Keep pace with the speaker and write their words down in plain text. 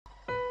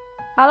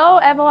Hello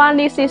everyone,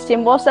 this is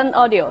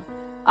Sinbosenaudio.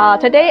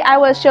 Today I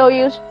will show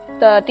you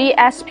the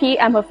DSP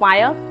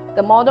amplifier.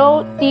 The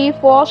model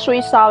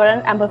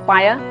D437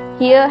 amplifier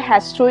here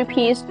has 3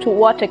 pieces to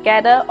work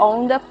together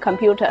on the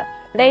computer.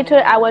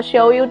 Later I will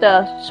show you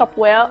the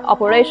software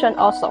operation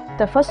also.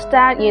 The first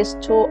step is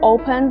to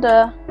open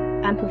the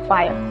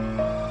amplifier.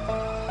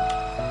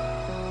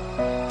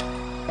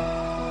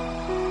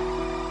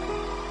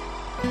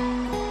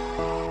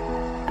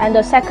 And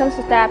the second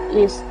step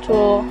is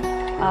to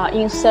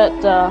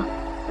insert the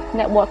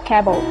network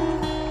cable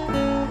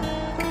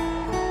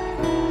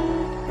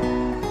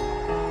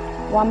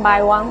one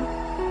by one.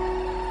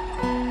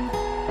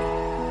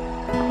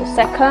 The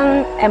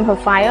second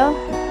amplifier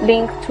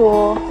linked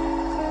to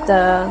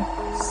the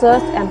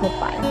third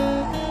amplifier,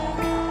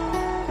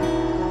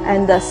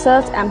 and the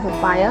third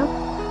amplifier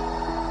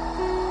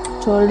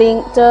to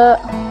link the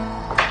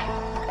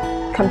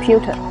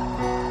computer.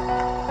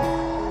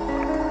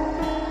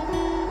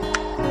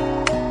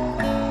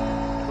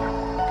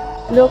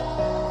 Look,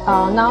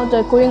 now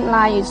the green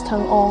light is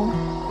turned on.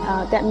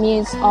 That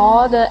means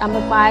all the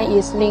amplifier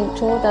is linked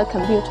to the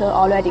computer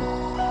already.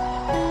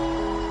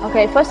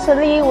 Okay,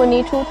 firstly we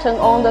need to turn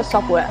on the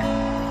software.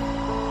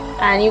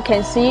 And you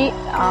can see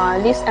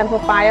this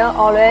amplifier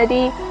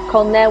already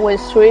connect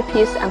with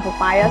 3-piece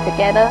amplifier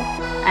together,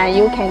 and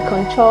you can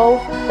control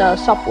the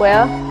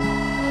software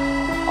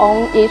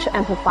on each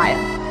amplifier.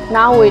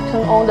 Now we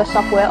turn on the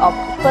software of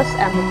first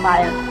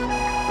amplifier,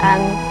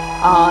 and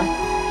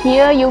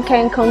here you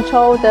can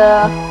control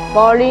the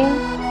volume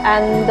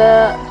and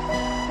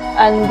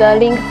the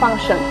link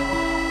function,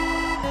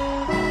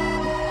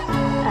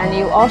 and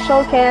you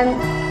also can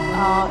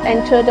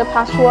enter the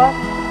password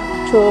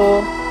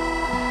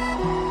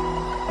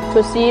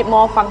to see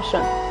more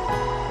function.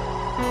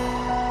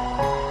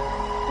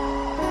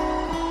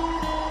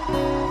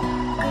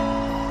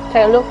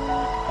 Take a look.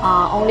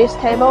 On this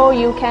table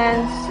you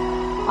can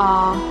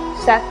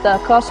set the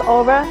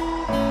crossover,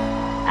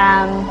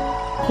 and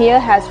here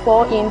has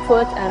 4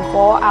 input and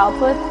 4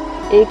 output.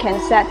 You can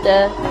set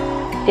the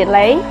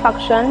delay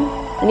function,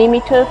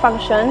 limiter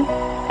function,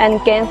 and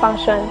gain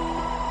function,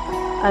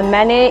 and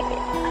many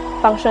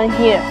functions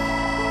here.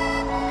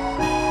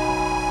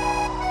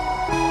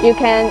 You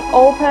can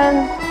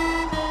open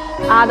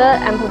other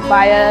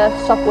amplifier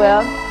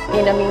software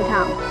in the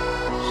meantime,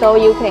 so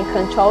you can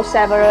control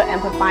several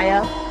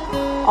amplifiers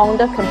on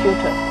the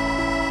computer.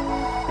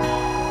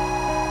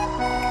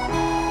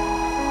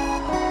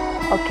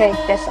 Okay,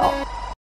 that's all.